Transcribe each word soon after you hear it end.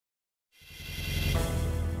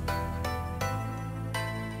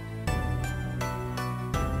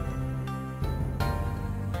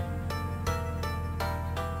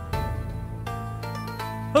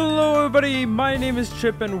Hello everybody, my name is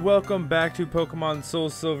Chip and welcome back to Pokemon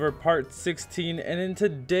SoulSilver Part 16, and in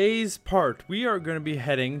today's part we are going to be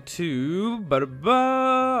heading to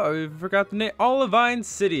I forgot the name, Olivine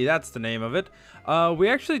City, that's the name of it. We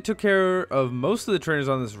actually took care of most of the trainers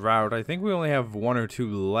on this route. I think we only have one or two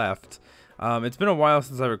left. It's been a while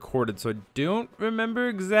since I recorded, so I don't remember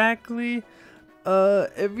exactly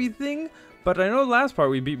everything, but I know last part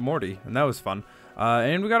we beat Morty and that was fun.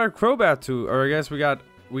 And we got our Crobat or I guess we got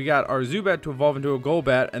our Zubat to evolve into a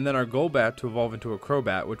Golbat, and then our Golbat to evolve into a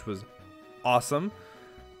Crobat, which was awesome.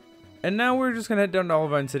 And now we're just gonna head down to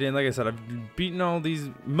Olivine City, and like I said, I've beaten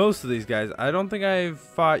most of these guys. I don't think I've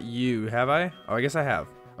fought you, have I? Oh, I guess I have.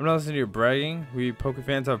 I'm not listening to your bragging. We Poke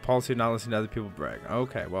fans have a policy of not listening to other people brag.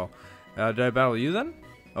 Okay, well, did I battle you then?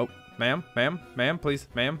 Oh, ma'am, please,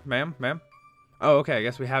 ma'am. Oh, okay, I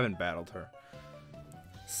guess we haven't battled her.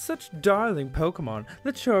 Such darling Pokemon.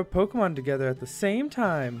 Let's show our Pokemon together at the same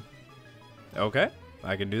time. Okay,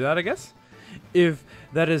 I can do that, I guess. If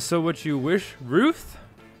that is so what you wish, Ruth.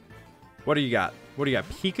 What do you got?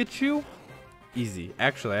 Pikachu? Easy.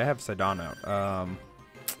 Actually, I have Sidon out.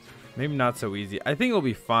 Maybe not so easy. I think it'll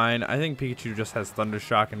be fine. I think Pikachu just has Thunder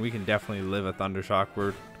Shock, and we can definitely live a Thunder Shock.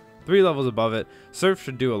 We're 3 levels above it. Surf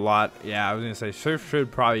should do a lot. Yeah, I was gonna say Surf should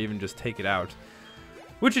probably even just take it out.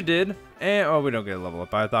 Which it did, and oh, we don't get a level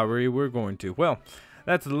up. I thought we were going to. Well,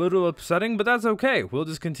 that's a little upsetting, but that's okay. We'll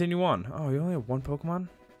just continue on. Oh, you only have one Pokemon?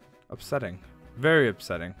 Upsetting. Very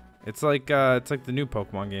upsetting. It's like the new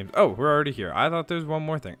Pokemon games. Oh, we're already here. I thought there was one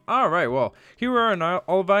more thing. All right, well, here we are in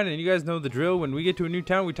Olivine, and you guys know the drill. When we get to a new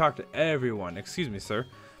town, we talk to everyone. Excuse me, sir.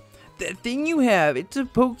 That thing you have, it's a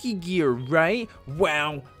Pokegear, right?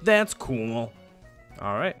 Wow, that's cool.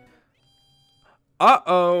 All right.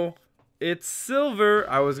 Uh-oh. It's Silver.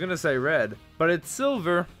 I was gonna say red, but it's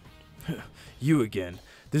Silver. You again.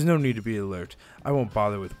 There's no need to be alert. I won't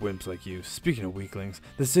bother with wimps like you. Speaking of weaklings,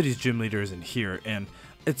 the city's gym leader isn't here, and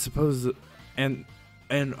it's supposed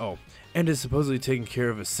is supposedly taking care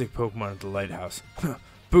of a sick Pokemon at the lighthouse.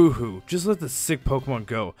 Boo-hoo. Just let the sick Pokemon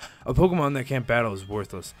go. A Pokemon that can't battle is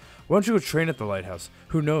worthless. Why don't you go train at the lighthouse?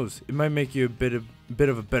 Who knows? It might make you a bit of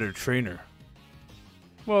a better trainer.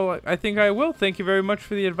 Well, I think I will. Thank you very much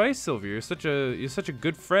for the advice, Silver. You're such a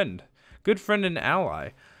good friend and ally.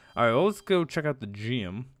 All right, well, let's go check out the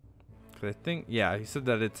gym. I think, yeah, he said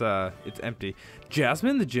that it's empty.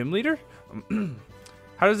 Jasmine, the gym leader.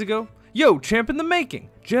 How does it go? Yo, champ in the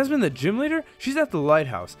making. Jasmine, the gym leader. She's at the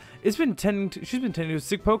lighthouse. She's been tending to a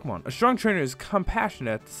sick Pokemon. A strong trainer is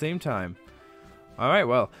compassionate at the same time. All right,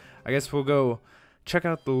 well, I guess we'll go check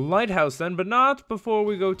out the lighthouse then, but not before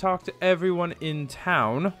we go talk to everyone in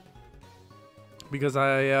town, because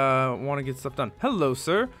I want to get stuff done. Hello,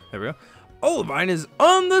 sir. There we go. Olivine is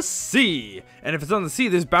on the sea, and if it's on the sea,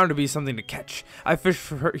 there's bound to be something to catch. I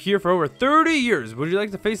fished here for over 30 years. Would you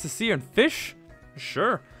like to face the sea and fish?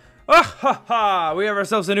 Sure. Ah ha ha! We have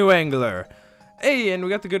ourselves a new angler. Hey, and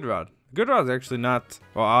we got the good rod. Good rod's actually not,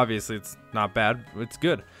 well, obviously it's not bad. It's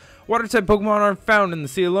good. Water-type Pokemon aren't found in the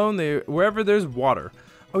sea alone. Wherever there's water.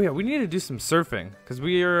 Oh yeah, we need to do some surfing, because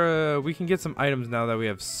we can get some items now that we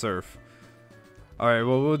have surf. All right,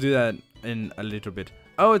 well, we'll do that in a little bit.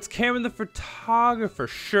 Oh, it's Cameron the photographer.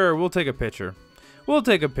 Sure, we'll take a picture. We'll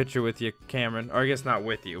take a picture with you, Cameron. Or I guess not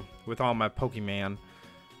with you, with all my Pokemon.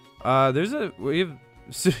 Yeah,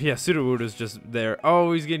 Sudowoodo's just there.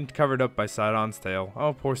 Oh, he's getting covered up by Sidon's tail.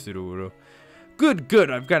 Oh, poor Sudowoodo. Good.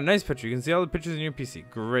 I've got a nice picture. You can see all the pictures in your PC.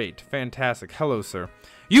 Great. Fantastic. Hello, sir.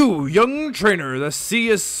 You, young trainer, the sea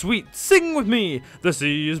is sweet. Sing with me. The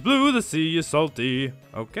sea is blue, the sea is salty.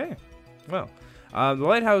 Okay. Well, the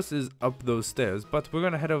lighthouse is up those stairs, but we're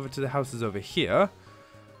going to head over to the houses over here,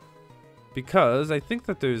 because I think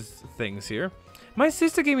that there's things here. My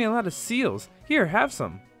sister gave me a lot of seals. Here, have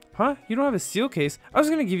some. Huh? You don't have a seal case? I was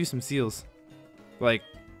going to give you some seals. Like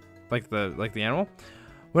the animal?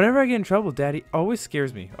 Whenever I get in trouble, Daddy always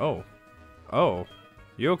scares me. Oh.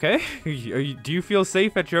 You okay? Do you feel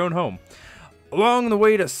safe at your own home? Along the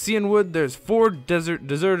way to Cianwood, there's 4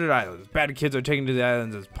 deserted islands. Bad kids are taken to the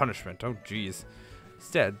islands as punishment. Oh, jeez.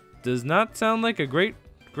 Dad does not sound like a great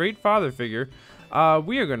father figure.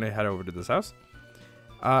 We are going to head over to this house.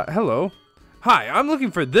 Hello. Hi, I'm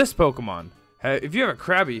looking for this Pokemon. If you have a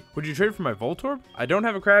Krabby, would you trade for my Voltorb? I don't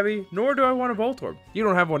have a Krabby, nor do I want a Voltorb. You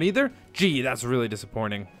don't have one either? Gee, that's really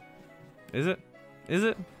disappointing. Is it?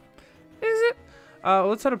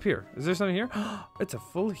 Let's head up here. Is there something here? It's a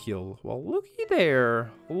full heal. Well, looky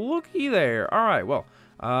there. All right, well,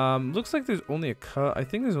 looks like there's only I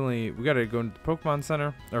think there's only, we gotta go into the Pokemon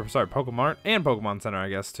Center, or sorry, Pokemart and Pokemon Center, I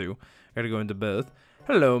guess, too. Gotta go into both.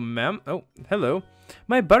 Hello, ma'am. Oh, hello.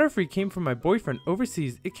 My Butterfree came from my boyfriend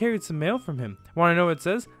overseas. It carried some mail from him. Want to know what it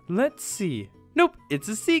says? Let's see. Nope, it's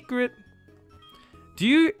a secret. Do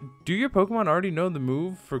your Pokemon already know the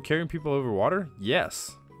move for carrying people over water?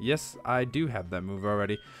 Yes. Yes, I do have that move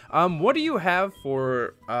already. What do you have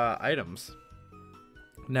for items?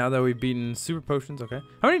 Now that we've beaten super potions, okay.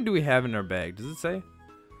 How many do we have in our bag? Does it say?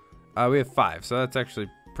 We have 5, so that's actually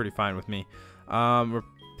pretty fine with me.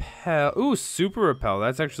 Repel. Ooh, super repel.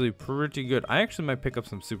 That's actually pretty good. I actually might pick up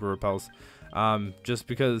some super repels, just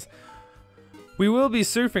because we will be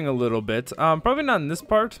surfing a little bit. Probably not in this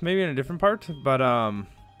part, maybe in a different part, but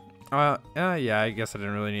yeah, I guess I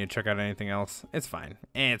didn't really need to check out anything else. It's fine.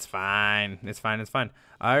 It's fine. It's fine. It's fine.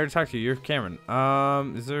 I already talked to you. You're Cameron.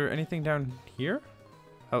 Is there anything down here?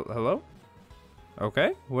 Hello?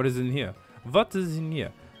 Okay. What is in here? What is in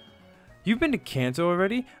here? You've been to Kanto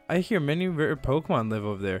already? I hear many rare Pokemon live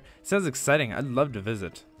over there. Sounds exciting. I'd love to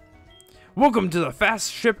visit. Welcome to the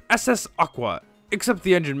fast ship SS Aqua. Except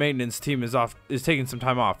the engine maintenance team is taking some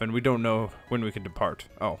time off, and we don't know when we can depart.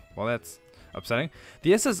 Oh, well, that's upsetting.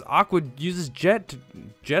 The SS Aqua uses jets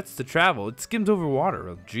to travel. It skims over water.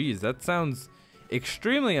 Oh, geez, that sounds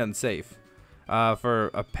extremely unsafe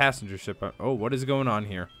for a passenger ship. Oh, what is going on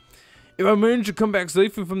here? If I manage to come back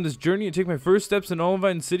safely from this journey and take my first steps in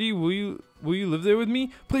Olivine City, will you live there with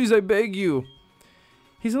me? Please, I beg you.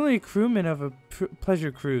 He's only a crewman of a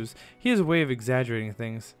pleasure cruise. He has a way of exaggerating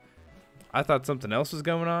things. I thought something else was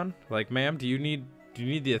going on. Like, ma'am, do you need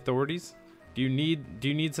the authorities? Do you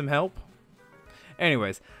need some help?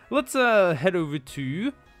 Anyways, let's head over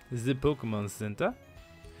to the Pokemon Center,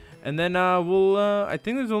 and then we'll I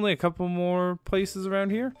think there's only a couple more places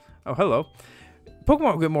around here. Oh, hello.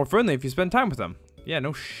 Pokemon will get more friendly if you spend time with them. Yeah,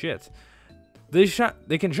 no shit. They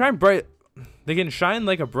can shine bright. They can shine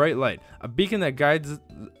like a bright light, a beacon at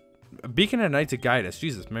night to guide us.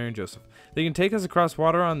 Jesus, Mary and Joseph. They can take us across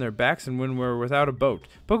water on their backs and when we're without a boat.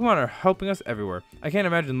 Pokemon are helping us everywhere. I can't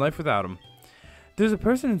imagine life without them. There's a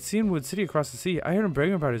person in Cianwood City across the sea. I heard him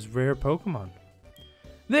bragging about his rare Pokemon.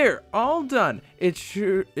 There, all done. It's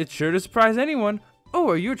sure to surprise anyone. Oh,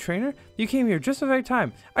 are you a trainer? You came here just at the right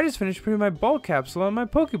time. I just finished putting my ball capsule on my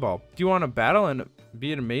Pokeball. Do you want to battle and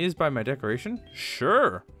be amazed by my decoration?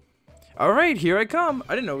 Sure. Alright, here I come.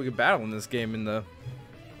 I didn't know we could battle in this game in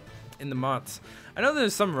the mods. I know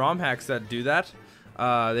there's some ROM hacks that do that.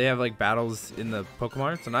 They have like battles in the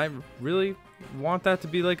Pokemon, and I really want that to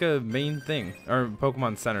be like a main thing, or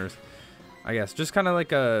Pokemon centers, I guess. Just kind of like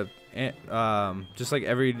just like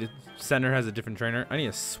every center has a different trainer. I need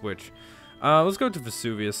a switch. Let's go to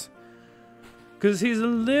Vesuvius, because he's a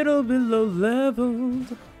little bit low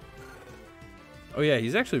leveled. Oh yeah,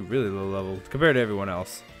 he's actually really low leveled compared to everyone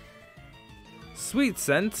else. Sweet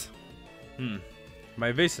scent. My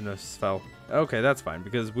evasiveness fell. Okay, that's fine,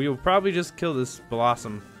 because we will probably just kill this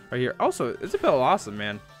Blossom right here. Also, it's a Blossom,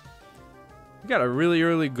 man. You got a really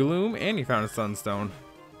early Gloom, and you found a Sunstone.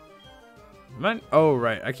 Oh,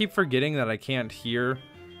 right. I keep forgetting that I can't hear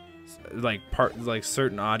like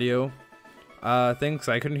certain audio things.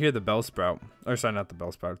 I couldn't hear the Bellsprout, or sorry, not the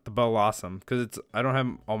Bellsprout, the Blossom, because I don't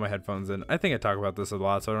have all my headphones in. I think I talk about this a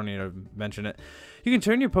lot, so I don't need to mention it. You can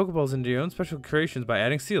turn your Pokeballs into your own special creations by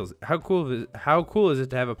adding seals. How cool is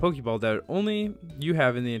it to have a Pokeball that only you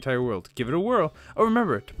have in the entire world? Give it a whirl. Oh,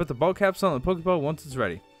 remember to put the ball capsule on the Pokeball once it's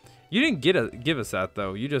ready. You didn't give us that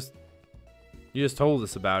though. You just told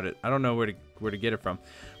us about it. I don't know where to get it from.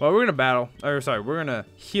 Well, we're gonna battle. Or sorry, we're gonna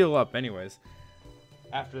heal up anyways.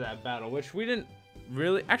 After that battle, which we didn't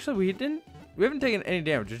really. Actually, we haven't taken any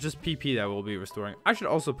damage. It's just PP that we'll be restoring. I should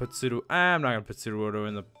also put I'm not gonna put Sudowoodo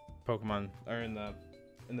in the Pokemon, or in the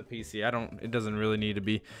PC. It doesn't really need to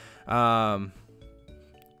be.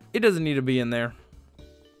 It doesn't need to be in there.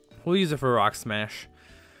 We'll use it for Rock Smash,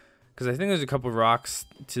 because I think there's a couple rocks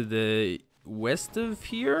to the west of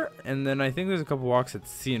here, and then I think there's a couple walks at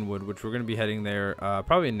Cianwood, which we're gonna be heading there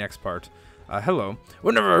probably in next part. Hello.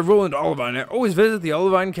 Whenever I roll into Olivine, I always visit the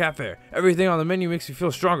Olivine Cafe. Everything on the menu makes me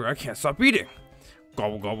feel stronger. I can't stop eating.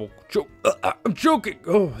 Gobble, gobble, choke. I'm choking.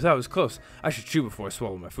 Oh, that was close. I should chew before I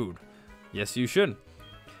swallow my food. Yes, you should.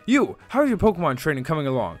 You, how is your Pokemon training coming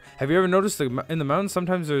along? Have you ever noticed in the mountains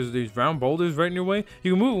sometimes there's these round boulders right in your way?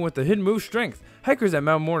 You can move them with the hidden move Strength. Hikers at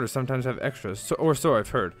Mount Mortar sometimes have extras, so I've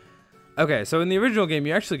heard. Okay, so in the original game,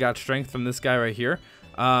 you actually got Strength from this guy right here.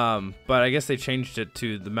 But I guess they changed it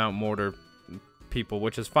to the Mount Mortar people,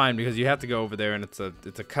 which is fine because you have to go over there and it's a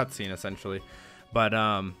cutscene essentially. But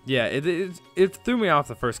yeah, it threw me off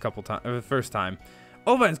the first time.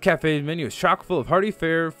 Olivine's Cafe menu is chock full of hearty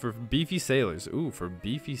fare for beefy sailors. Ooh, for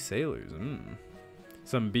beefy sailors.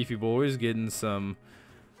 Some beefy boys getting some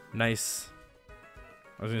nice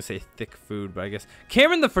I was gonna say thick food, but I guess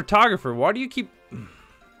Cameron the photographer. Why do you keep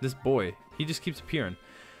this boy? He just keeps appearing.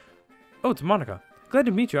 Oh, it's Monica. Glad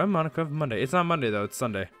to meet you. I'm Monica of Monday. It's not Monday though. It's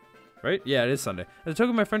Sunday, right? Yeah, it is Sunday. As a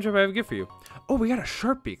token of my friendship, I have a gift for you. Oh, we got a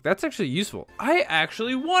sharp beak. That's actually useful. I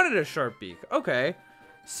actually wanted a sharp beak. Okay,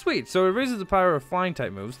 sweet. So it raises the power of flying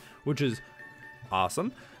type moves, which is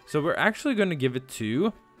awesome. So we're actually going to give it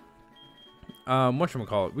to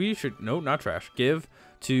whatchamacallit. We should not trash. Give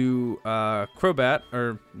to Crobat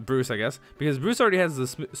or Bruce, I guess, because Bruce already has the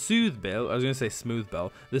soothe bell. I was gonna say smooth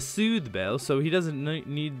bell, the soothe bell, so he doesn't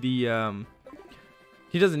need the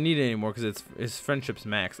he doesn't need it anymore because his friendship's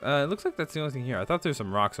max. It looks like that's the only thing here. I thought there's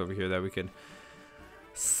some rocks over here that we could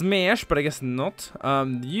smash, but I guess not.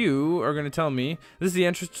 You are gonna tell me this is the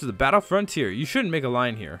entrance to the battle frontier. You shouldn't make a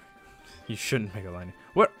line here. You shouldn't make a line.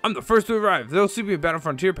 What? I'm the first to arrive. There'll soon be a battle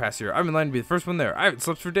frontier pass here. I'm in line to be the first one there. I haven't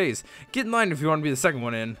slept for days. Get in line if you want to be the second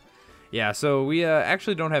one in. Yeah, so we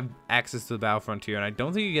actually don't have access to the battle frontier, and I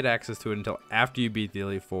don't think you get access to it until after you beat the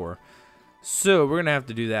Elite Four. So we're gonna have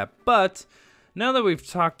to do that. But now that we've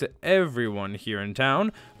talked to everyone here in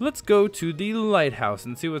town, let's go to the lighthouse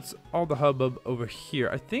and see what's all the hubbub over here.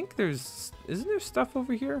 I think isn't there stuff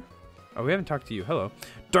over here? Oh, we haven't talked to you. Hello.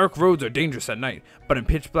 Dark roads are dangerous at night, but in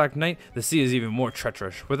pitch black night, the sea is even more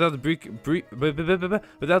treacherous. Without the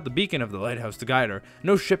beacon of the lighthouse to guide her,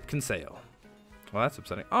 no ship can sail. Well, that's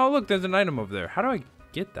upsetting. Oh, look, there's an item over there. How do I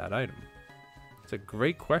get that item? It's a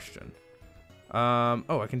great question.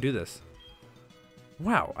 Oh, I can do this.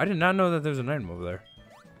 Wow, I did not know that there's an item over there.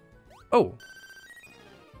 Oh.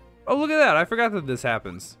 Oh, look at that. I forgot that this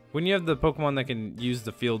happens. When you have the Pokemon that can use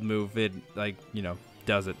the field move, it, like, you know,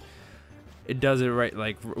 does it. It does it right,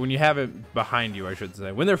 like, when you have it behind you, I should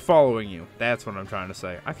say. When they're following you. That's what I'm trying to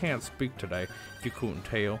say. I can't speak today, if you couldn't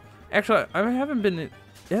tell. Actually, it hasn't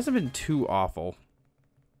been too awful.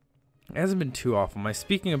 It hasn't been too awful. My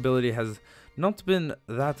speaking ability has not been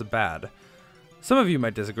that bad. Some of you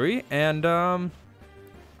might disagree, and,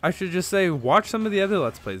 I should just say, watch some of the other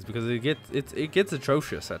Let's Plays, because it gets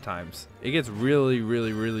atrocious at times. It gets really,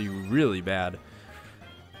 really, really, really bad.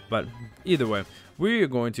 But either way, we are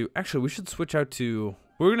going to actually. We should switch out to.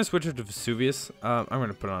 We're going to switch out to Vesuvius. I'm going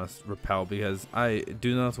to put on a repel because I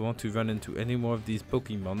do not want to run into any more of these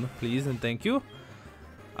Pokemon. Please and thank you.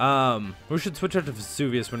 We should switch out to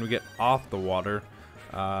Vesuvius when we get off the water,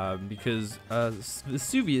 because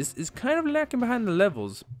Vesuvius is kind of lacking behind the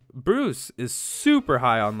levels. Bruce is super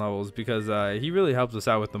high on levels because he really helps us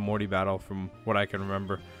out with the Morty battle, from what I can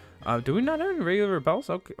remember. Do we not have any regular repels?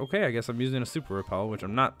 Okay, I guess I'm using a super repel, which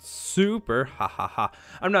I'm not super,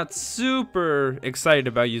 I'm not super excited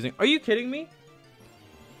about using. Are you kidding me?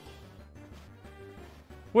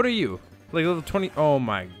 What are you? Like level 20? Oh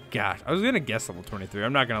my gosh. I was going to guess level 23.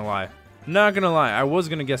 I'm not going to lie. Not going to lie. I was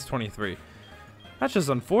going to guess 23. That's just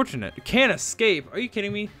unfortunate. Can't escape. Are you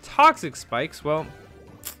kidding me? Toxic spikes. Well,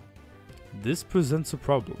 this presents a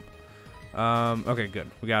problem. Okay,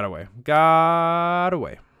 good. We got away. Got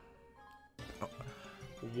away.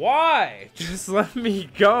 Why? Just let me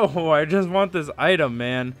go. I just want this item,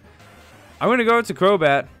 man. I'm gonna go out to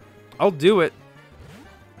Crobat. I'll do it.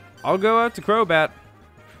 I'll go out to Crobat.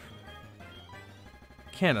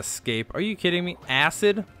 Can't escape. Are you kidding me?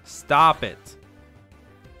 Acid? Stop it.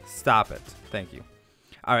 Stop it. Thank you.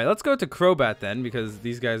 Alright, let's go to Crobat then, because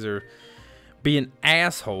these guys are being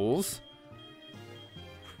assholes.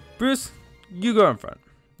 Bruce, you go in front.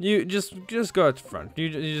 You just go out the front. You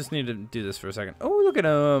just need to do this for a second. Oh, look at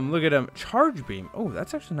him. Look at him. Charge beam. Oh,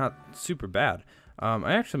 that's actually not super bad.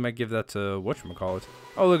 I actually might give that to whatchamacallit.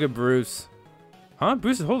 Oh, look at Bruce. Huh?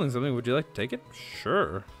 Bruce is holding something. Would you like to take it?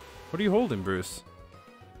 Sure. What are you holding, Bruce?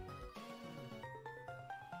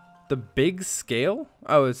 The big scale?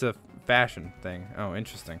 Oh, it's a fashion thing. Oh,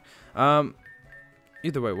 interesting. Either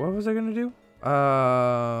way, what was I gonna do?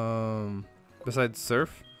 Besides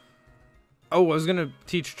surf? Oh, I was gonna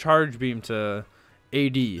teach Charge Beam to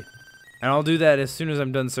AD, and I'll do that as soon as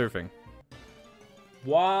I'm done surfing.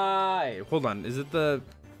 Why? Hold on, is it the...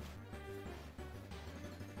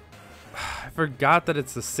 I forgot that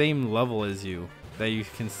it's the same level as you, that you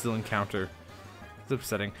can still encounter. It's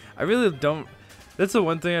upsetting. I really don't... That's the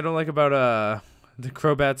one thing I don't like about the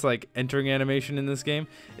Crobat's like entering animation in this game,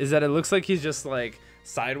 is that it looks like he's just like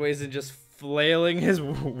sideways and just flailing his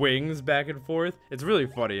wings back and forth. It's really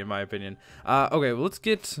funny in my opinion. Okay, well, let's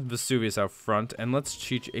get Vesuvius out front and let's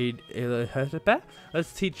teach AD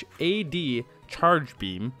Charge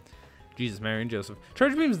Beam. Jesus, Mary and Joseph.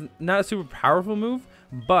 Charge Beam is not a super powerful move,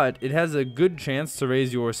 but it has a good chance to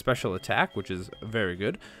raise your special attack, which is very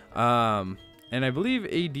good. And I believe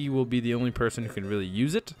AD will be the only person who can really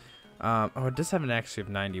use it. Oh, it does have an accuracy of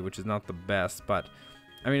 90, which is not the best, but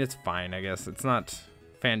I mean, it's fine, I guess. It's not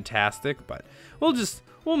fantastic, but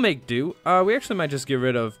we'll make do. We actually might just get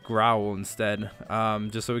rid of Growl instead,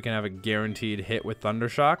 just so we can have a guaranteed hit with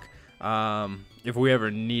Thundershock, if we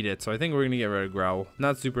ever need it. So I think we're gonna get rid of Growl.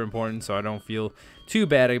 Not super important, so I don't feel too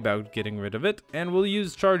bad about getting rid of it. And we'll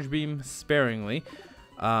use Charge Beam sparingly.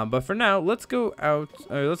 But for now, let's go out.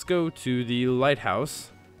 Let's go to the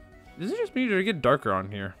lighthouse. Does it just mean to get darker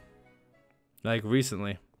on here? Like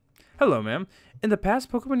recently. Hello, ma'am. In the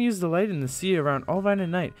past, Pokemon used the light in the sea around Olivine at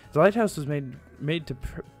night. The lighthouse was made to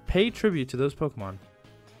pay tribute to those Pokemon.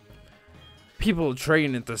 People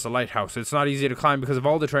train at this lighthouse. It's not easy to climb because of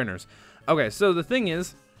all the trainers. Okay, so the thing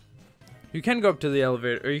is, you can go up to the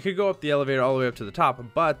elevator, or you could go up the elevator all the way up to the top,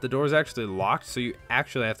 but the door is actually locked, so you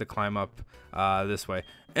actually have to climb up this way.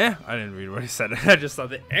 I didn't read what he said. I just thought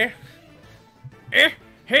that.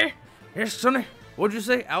 Hey, Sonny. What'd you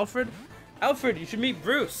say, Alfred? Alfred, you should meet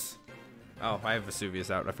Bruce. Oh, I have Vesuvius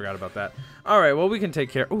out. I forgot about that. Alright, well, we can take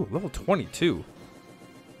care. Ooh, level 22.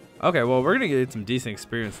 Okay, well, we're going to get some decent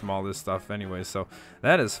experience from all this stuff anyway, so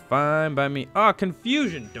that is fine by me. Ah,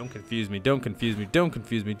 confusion. Don't confuse me. Don't confuse me. Don't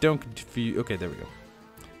confuse me. Don't confuse. Okay, there we go.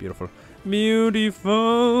 Beautiful.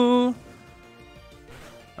 Beautiful.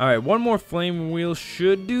 Alright, one more flame wheel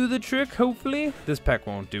should do the trick, hopefully. This pack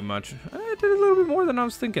won't do much. I did a little bit more than I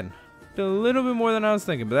was thinking. Did a little bit more than I was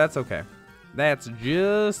thinking, but that's okay. That's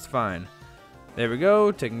just fine. There we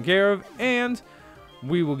go, taken care of, and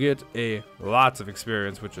we will get lots of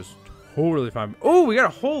experience, which is totally fine. Oh, we got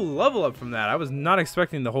a whole level up from that. I was not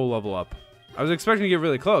expecting the whole level up. I was expecting to get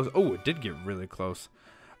really close. Oh, it did get really close.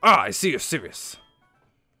 Ah, I see you're serious.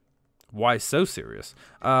 Why so serious?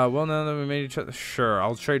 Well, now that we made each other, sure,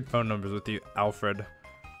 I'll trade phone numbers with you, Alfred.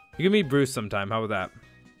 You can meet Bruce sometime. How about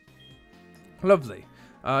that? Lovely.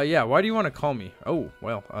 Yeah, why do you want to call me? Oh,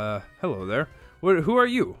 well, hello there. Who are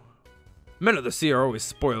you? Men of the sea are always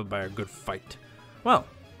spoiled by a good fight. Well,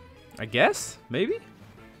 I guess? Maybe?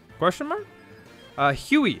 Question mark?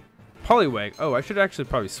 Huey. Poliwag. Oh, I should actually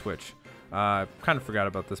probably switch. Kind of forgot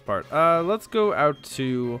about this part. Let's go out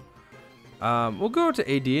to... we'll go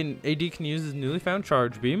to AD, and AD can use his newly found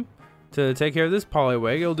Charge Beam to take care of this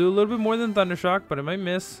Poliwag. It'll do a little bit more than Thundershock, but it might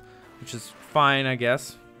miss, which is fine, I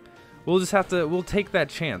guess. We'll just have to... We'll take that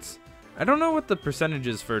chance. I don't know what the percentage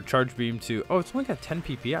is for Charge Beam to... Oh, it's only got 10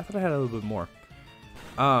 PP. I thought I had a little bit more.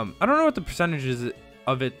 I don't know what the percentage is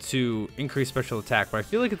of it to increase special attack, but I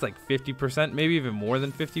feel like it's like 50%, maybe even more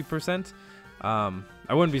than 50%. I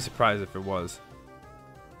wouldn't be surprised if it was.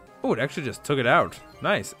 Oh, it actually just took it out.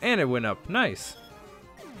 Nice. And it went up. Nice.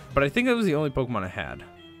 But I think that was the only Pokemon I had.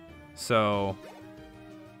 So...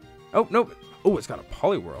 Oh, nope. Oh, it's got a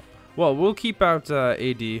Poliwhirl. Well, we'll keep out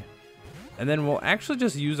AD. And then we'll actually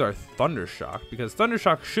just use our Thundershock, because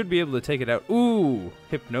Thundershock should be able to take it out. Ooh,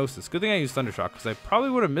 Hypnosis. Good thing I used Thundershock, because I probably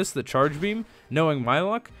would have missed the Charge Beam, knowing my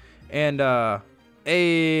luck. And,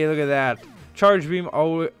 hey, look at that. Charge Beam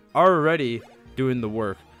already doing the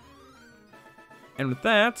work. And with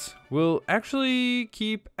that, we'll actually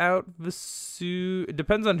keep out It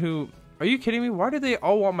depends on who... Are you kidding me? Why do they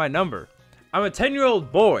all want my number? I'm a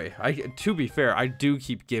 10-year-old boy. To be fair, I do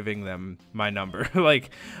keep giving them my number. Like,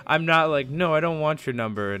 I'm not like, no, I don't want your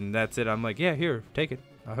number, and that's it. I'm like, yeah, here, take it.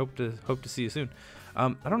 I hope to see you soon.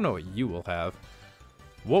 I don't know what you will have.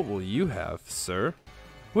 What will you have, sir?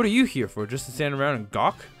 What are you here for? Just to stand around and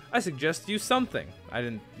gawk? I suggest you something. I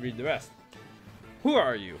didn't read the rest. Who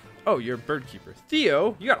are you? Oh, you're a bird keeper.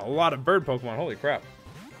 Theo, you got a lot of bird Pokemon. Holy crap.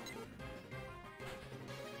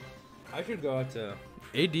 I should go out to...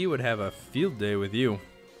 AD would have a field day with you.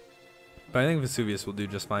 But I think Vesuvius will do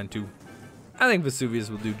just fine too. I think Vesuvius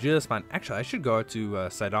will do just fine. Actually, I should go out to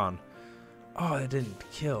Sidon. Oh, that didn't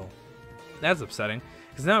kill. That's upsetting.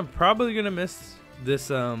 Because now I'm probably going to miss this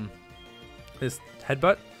this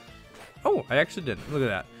headbutt. Oh, I actually didn't. Look at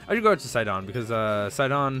that. I should go out to Sidon because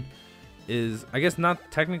Sidon is, I guess,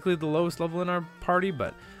 not technically the lowest level in our party,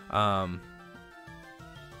 but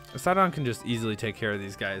Sidon can just easily take care of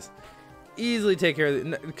these guys. Easily take care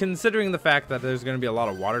of it, considering the fact that there's going to be a lot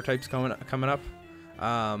of water types coming up.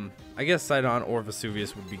 I guess Sidon or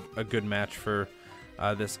Vesuvius would be a good match for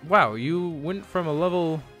this. Wow, you went from a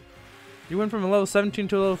level 17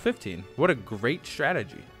 to a level 15. What a great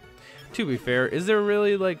strategy. To be fair, is there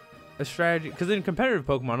really like a strategy? Because in competitive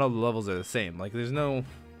Pokemon, all the levels are the same. Like, there's no,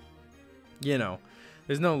 you know,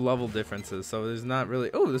 there's no level differences. So there's not really.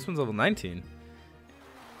 Oh, this one's level 19.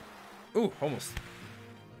 Ooh, almost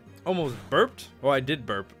burped. Well, I did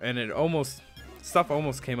burp, and stuff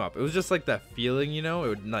almost came up. It was just like that feeling, you know. It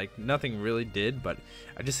would, like, nothing really did, but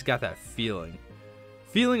I just got that feeling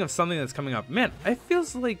of something that's coming up. Man, it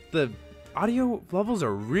feels like the audio levels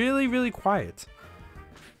are really, really quiet.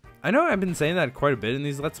 I know I've been saying that quite a bit in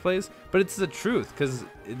these Let's Plays, but it's the truth, because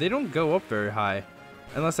they don't go up very high.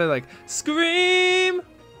 Unless I like, scream!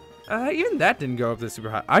 Even that didn't go up this super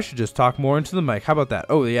high. I should just talk more into the mic. How about that?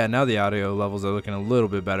 Oh yeah, now the audio levels are looking a little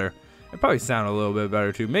bit better. It probably sound a little bit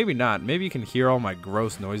better too. Maybe not. Maybe you can hear all my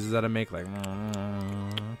gross noises that I make, like,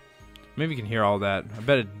 maybe you can hear all that. I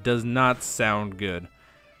bet it does not sound good.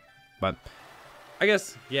 But I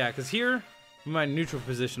guess, yeah, because here, in my neutral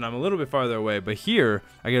position, I'm a little bit farther away, but here,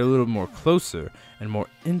 I get a little more closer and more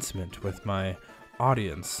intimate with my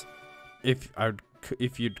audience.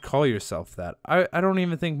 If you'd call yourself that. I don't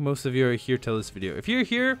even think most of you are here till this video. If you're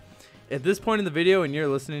here at this point in the video and you're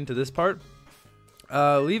listening to this part,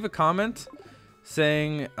 leave a comment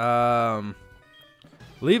saying,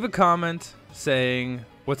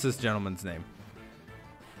 what's this gentleman's name?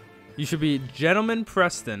 You should be Gentleman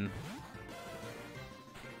Preston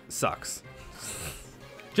sucks.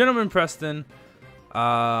 Gentleman Preston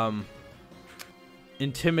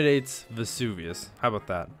intimidates Vesuvius. How about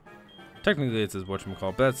that? Technically it says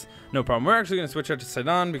whatchamacallit, but that's no problem. We're actually going to switch out to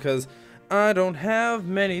Sidon because I don't have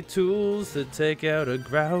many tools to take out a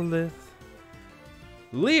Growlithe.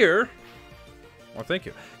 Leer? Well, thank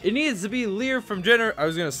you. It needs to be Leer from I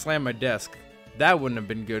was going to slam my desk. That wouldn't have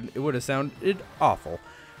been good. It would have sounded awful.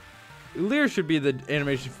 Leer should be the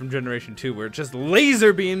animation from Generation 2 where it's just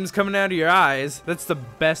laser beams coming out of your eyes. That's the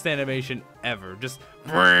best animation ever. Just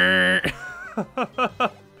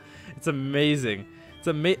it's amazing. It's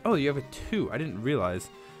amazing. Oh, you have a 2. I didn't realize.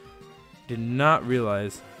 Did not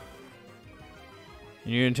realize.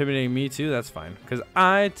 And you're intimidating me too? That's fine. Because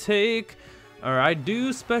I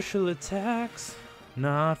do special attacks,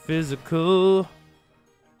 not physical.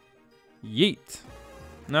 Yeet.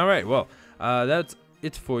 Alright, well, that's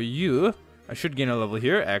it for you. I should gain a level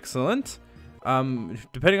here. Excellent.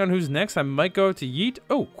 Depending on who's next, I might go to Yeet.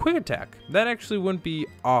 Oh, quick attack. That actually wouldn't be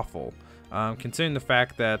awful. Considering the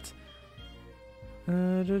fact that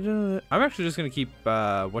I'm actually just gonna keep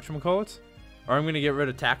whatchamacallit, or I'm gonna get rid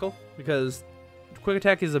of tackle because quick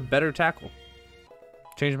attack is a better tackle.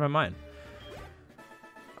 Changed my mind.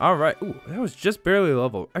 All right. Ooh, that was just barely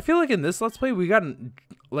level. I feel like in this Let's Play we got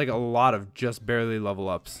like a lot of just barely level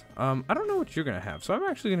ups. I don't know what you're gonna have, so I'm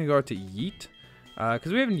actually gonna go out to Yeet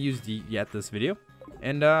because we haven't used Yeet yet this video,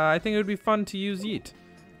 and I think it would be fun to use Yeet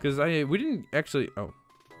because we didn't actually.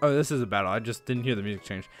 Oh, this is a battle. I just didn't hear the music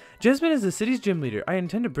change. Jasmine is the city's gym leader. I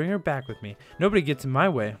intend to bring her back with me. Nobody gets in my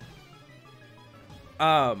way.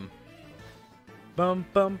 What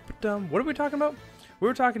are we talking about? We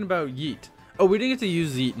were talking about Yeet. Oh, we didn't get to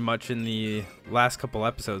use Yeet much in the last couple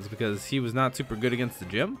episodes because he was not super good against the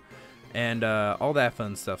gym and all that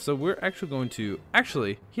fun stuff. So we're actually going to...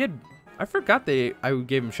 Actually, I forgot I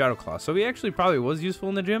gave him Shadow Claw, so he actually probably was useful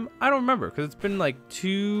in the gym. I don't remember because it's been like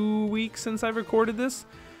 2 weeks since I've recorded this.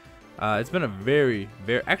 It's been a very,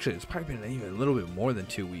 actually, it's probably been even a little bit more than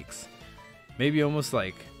 2 weeks. Maybe almost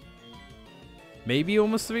 3.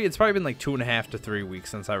 It's probably been like 2.5 to 3 weeks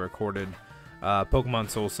since I recorded Pokemon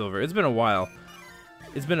SoulSilver. It's been a while.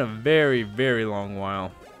 It's been a very, very long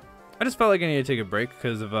while. I just felt like I needed to take a break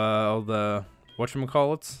because of all the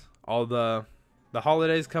whatchamacallits, all the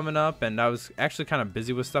holidays coming up, and I was actually kind of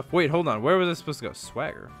busy with stuff. Wait, hold on. Where was I supposed to go?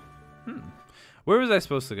 Swagger. Where was I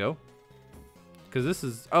supposed to go? Because this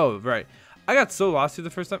is... Oh, right. I got so lost here the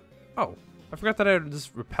first time. Oh, I forgot that I had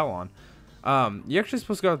this repel on. You're actually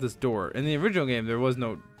supposed to go out this door. In the original game, there was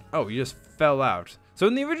no... Oh, you just fell out. So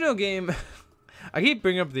in the original game... I keep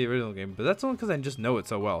bringing up the original game, but that's only because I just know it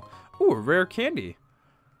so well. Ooh, a rare candy.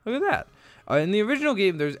 Look at that. In the original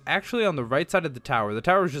game, there's actually on the right side of the tower. The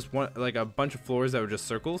tower is just like a bunch of floors that were just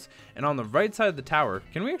circles. And on the right side of the tower...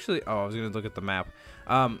 Can we actually... Oh, I was going to look at the map.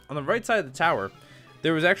 On the right side of the tower...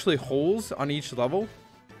 There was actually holes on each level,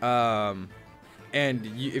 and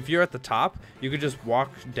if you're at the top, you could just walk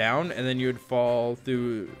down, and then you would fall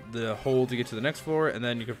through the hole to get to the next floor, and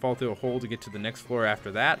then you could fall through a hole to get to the next floor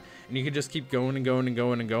after that, and you could just keep going and going and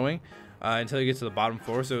going and going until you get to the bottom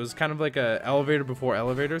floor. So it was kind of like a elevator before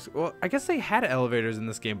elevators. Well, I guess they had elevators in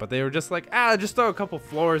this game, but they were just like, just throw a couple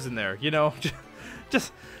floors in there, you know,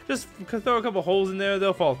 just throw a couple holes in there,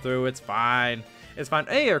 they'll fall through. It's fine. It's fine.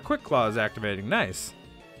 Hey, our Quick Claw is activating. Nice.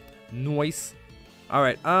 Nice.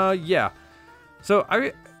 Alright, yeah. So,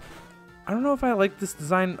 I don't know if I like this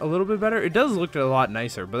design a little bit better. It does look a lot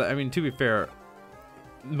nicer, but, I mean, to be fair,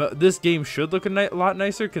 this game should look a lot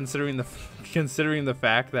nicer considering the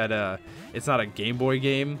fact that, it's not a Game Boy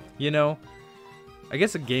game, you know? I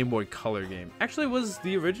guess a Game Boy Color game. Actually, was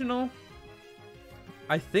the original...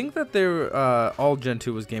 I think that they're, all Gen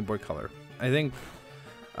 2 was Game Boy Color. I think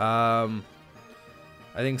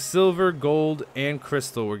Silver, Gold, and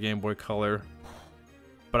Crystal were Game Boy Color.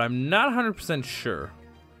 but I'm not 100% sure.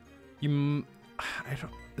 I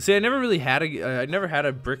don't see. I never really had I never had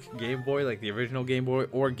a brick Game Boy, like the original Game Boy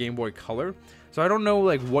or Game Boy Color. So I don't know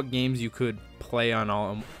like what games you could play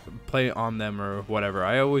on them or whatever.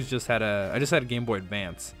 I just had a Game Boy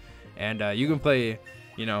Advance, and you can play,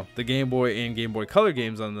 you know, the Game Boy and Game Boy Color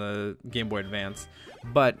games on the Game Boy Advance.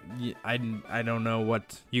 But I don't know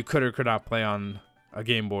what you could or could not play on a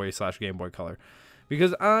Game Boy / Game Boy Color,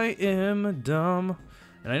 because I am dumb.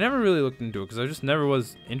 And I never really looked into it because I just never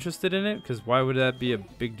was interested in it, because why would that be a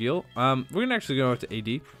big deal? We're going to actually go out to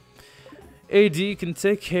AD. AD can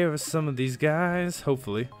take care of some of these guys,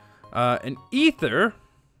 hopefully. And Ether,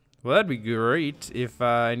 well, that'd be great if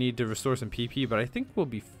I need to restore some PP, but I think we'll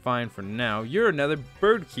be fine for now. You're another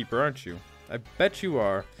bird keeper, aren't you? I bet you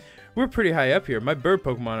are. We're pretty high up here. My bird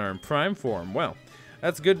Pokemon are in prime form. Well,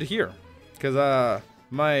 that's good to hear, because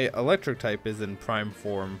my electric type is in prime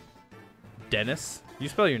form. Dennis? You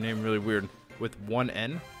spell your name really weird with one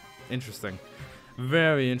N. Interesting.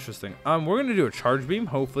 Very interesting. We're gonna do a charge beam.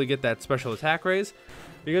 Hopefully get that special attack raise,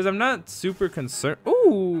 because I'm not super concerned.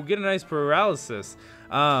 Ooh, get a nice paralysis.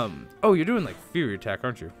 Oh, you're doing like Fury attack,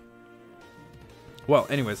 aren't you? Well,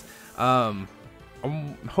 anyways, I'm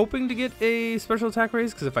hoping to get a special attack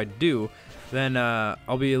raise, because if I do, then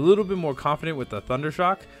I'll be a little bit more confident with the Thunder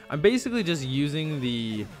Shock. I'm basically just using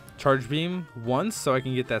the charge beam once so I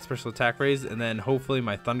can get that special attack raise, and then hopefully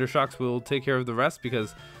my Thunder Shocks will take care of the rest,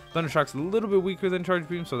 because Thunder Shock's a little bit weaker than charge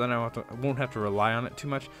beam, so then I won't have to rely on it too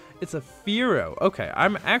much. It's a Fearow. Okay,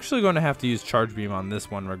 I'm actually going to have to use charge beam on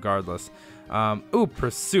this one regardless. Ooh,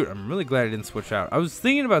 Pursuit. I'm really glad I didn't switch out. I was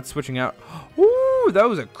thinking about switching out. Ooh, that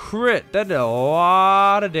was a crit. That did a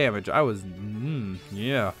lot of damage. I was,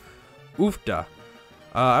 yeah. Oofda.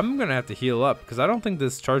 I'm going to have to heal up, because I don't think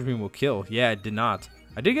this charge beam will kill. Yeah, it did not.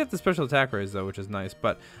 I did get the special attack raise though, which is nice,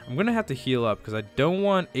 but I'm going to have to heal up, because I don't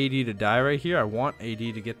want AD to die right here. I want AD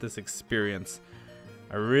to get this experience.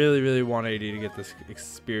 I really, really want AD to get this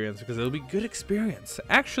experience, because it'll be good experience.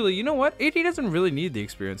 Actually, you know what? AD doesn't really need the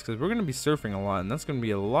experience, because we're going to be surfing a lot, and that's going to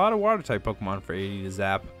be a lot of water type Pokemon for AD to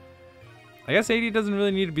zap. I guess AD doesn't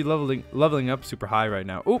really need to be leveling up super high right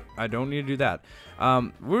now. Oh, I don't need to do that.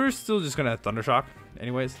 We're still just going to Thunder Shock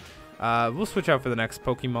anyways. We'll switch out for the next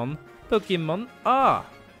Pokemon.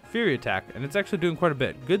 Fury attack, and it's actually doing quite a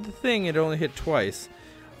bit. Good thing it only hit twice.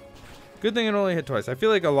 Good thing it only hit twice. I feel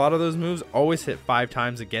like a lot of those moves always hit 5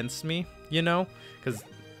 times against me, you know, because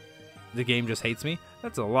the game just hates me.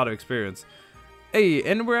 That's a lot of experience. Hey,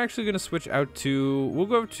 and we're actually going to switch out to, we'll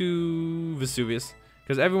go to Vesuvius,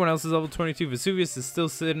 because everyone else is level 22. Vesuvius is still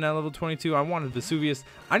sitting at level 22. I wanted Vesuvius.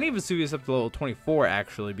 I need Vesuvius up to level 24,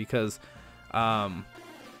 actually, because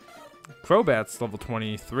Crobat's level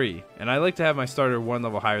 23, and I like to have my starter 1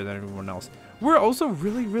 level higher than everyone else. We're also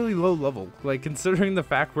really, really low level, like considering the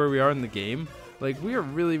fact where we are in the game. Like, we are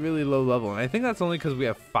really, really low level, and I think that's only because we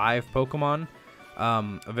have 5 Pokemon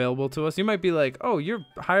available to us. You might be like, oh, you're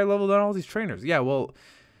higher level than all these trainers. Yeah, well,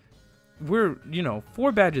 we're, you know,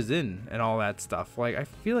 4 badges in and all that stuff. Like, I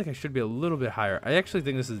feel like I should be a little bit higher. I actually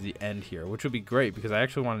think this is the end here, which would be great, because I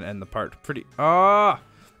actually want to end the part pretty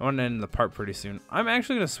I want to end the part pretty soon. I'm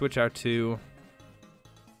actually going to switch out to,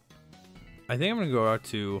 I think I'm going to go out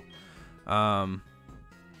to,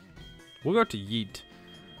 we'll go out to Yeet.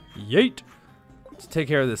 Yeet! To take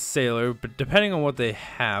care of this Sailor, but depending on what they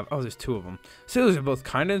have, oh, there's 2 of them. Sailors are both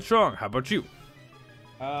kind and strong. How about you?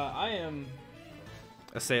 I am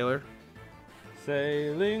a Sailor.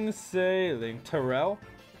 Sailing, sailing. Terrell.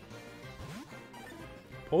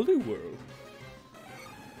 Poliwhirl.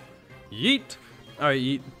 Yeet! Alright,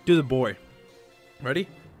 Yeet, do the boy. Ready?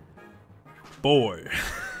 Boy.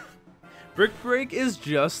 Brick Break is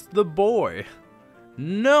just the boy.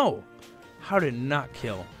 No! How did it not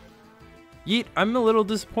kill? Yeet, I'm a little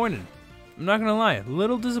disappointed. I'm not gonna lie, a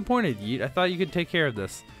little disappointed, Yeet. I thought you could take care of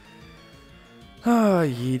this. Ah,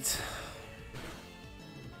 Yeet.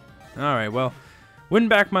 Alright, well, win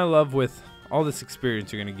back my love with all this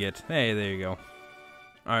experience you're gonna get. Hey, there you go.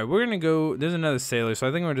 Alright, we're gonna go, there's another Sailor, so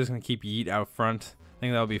I think we're just gonna keep Yeet out front. I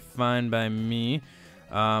think that'll be fine by me.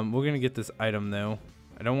 We're gonna get this item though.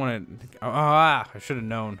 I don't want to, I should have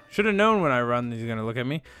known. Should have known when I run he's gonna look at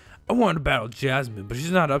me. I wanted to battle Jasmine, but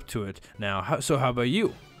she's not up to it. Now, so how about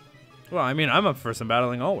you? Well, I mean, I'm up for some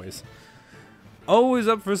battling always. Always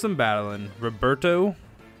up for some battling. Roberto.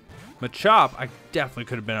 Machop, I definitely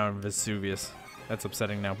could have been out of Vesuvius. That's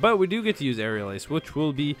upsetting now. But we do get to use Aerial Ace, which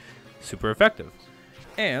will be super effective.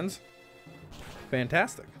 And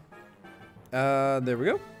fantastic. There we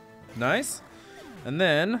go. Nice. And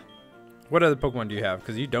then, what other Pokemon do you have?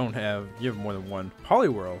 Because you have more than one.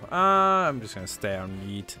 Poliwhirl. I'm just going to stay on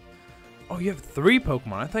Yeet. Oh, you have 3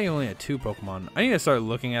 Pokemon. I thought you only had 2 Pokemon. I need to start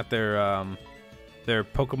looking at their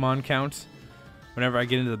Pokemon counts whenever I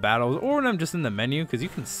get into the battles or when I'm just in the menu, because you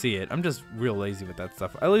can see it. I'm just real lazy with that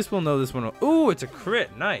stuff. At least we'll know this one will... Ooh, it's a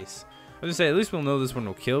crit. Nice. I was gonna say, at least we'll know this one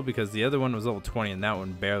will kill, because the other one was level 20 and that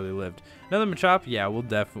one barely lived. Another Machop? Yeah,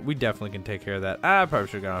 we definitely can take care of that. I probably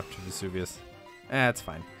should have gone off to Vesuvius. It's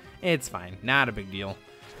fine. It's fine. Not a big deal.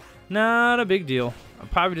 Not a big deal. I'm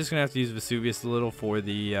probably just gonna have to use Vesuvius a little for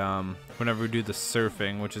the whenever we do the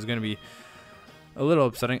surfing, which is gonna be a little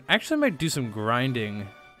upsetting. Actually, I might do some grinding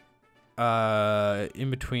in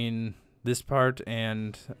between this part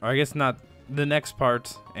and, or I guess not the next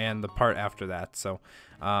part and the part after that. So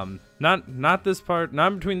not this part,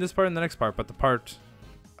 not between this part and the next part, but the part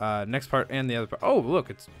next part and the other part. Oh, look,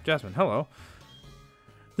 it's Jasmine. Hello.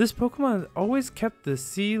 This Pokemon always kept the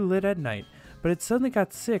sea lit at night, but it suddenly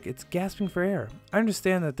got sick. It's gasping for air. I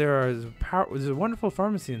understand that there's a wonderful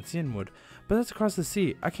pharmacy in Cianwood, but that's across the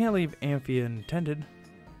sea. I can't leave Amphi untended.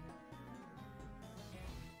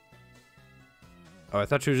 Oh, I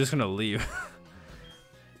thought you were just gonna leave.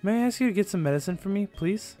 May I ask you to get some medicine for me,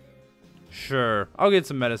 please? Sure, I'll get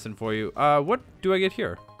some medicine for you. What do I get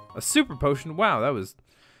here? A super potion? Wow, that was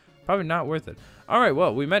probably not worth it. Alright,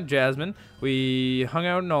 well, we met Jasmine. We hung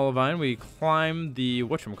out in Olivine. We climbed the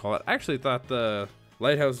whatchamacallit. I actually thought the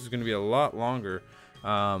lighthouse was gonna be a lot longer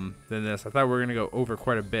than this. I thought we were gonna go over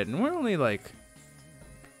quite a bit, and we're only like,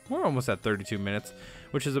 we're almost at 32 minutes,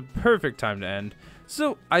 which is a perfect time to end.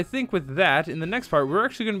 So I think with that, in the next part, we're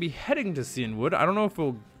actually going to be heading to Cianwood. I don't know if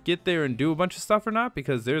we'll get there and do a bunch of stuff or not,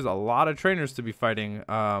 because there's a lot of trainers to be fighting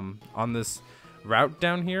on this route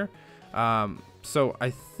down here. So I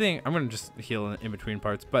think I'm going to just heal in between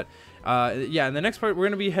parts. But yeah, in the next part, we're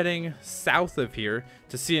going to be heading south of here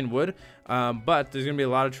to Cianwood. But there's going to be a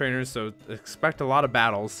lot of trainers, so expect a lot of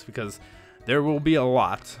battles, because there will be a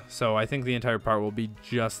lot. So I think the entire part will be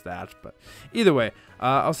just that. But either way,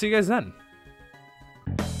 I'll see you guys then.